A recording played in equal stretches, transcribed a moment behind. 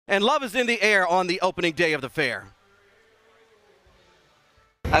And love is in the air on the opening day of the fair.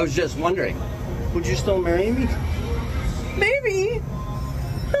 I was just wondering, would you still marry me? Maybe.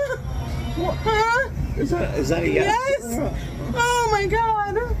 Huh? Is that a yes? Yes. Oh my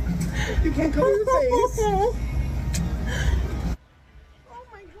God. You can't cover your face. Oh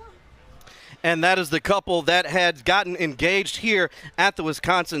my God. And that is the couple that had gotten engaged here at the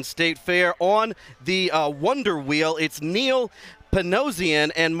Wisconsin State Fair on the Wonder Wheel. It's Neil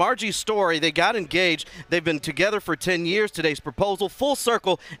Panosian and Margie Story. They got engaged. They've been together for 10 years. Today's proposal, full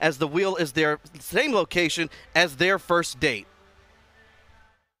circle, as the wheel is their same location as their first date.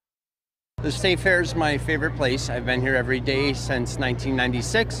 The State Fair is my favorite place. I've been here every day since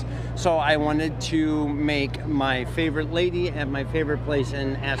 1996, so I wanted to make my favorite lady at my favorite place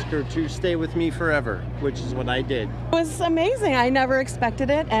and ask her to stay with me forever, which is what I did. It was amazing. I never expected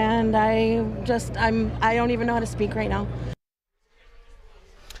it, and I don't even know how to speak right now.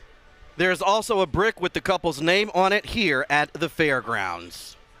 There's also a brick with the couple's name on it here at the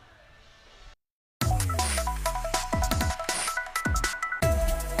fairgrounds.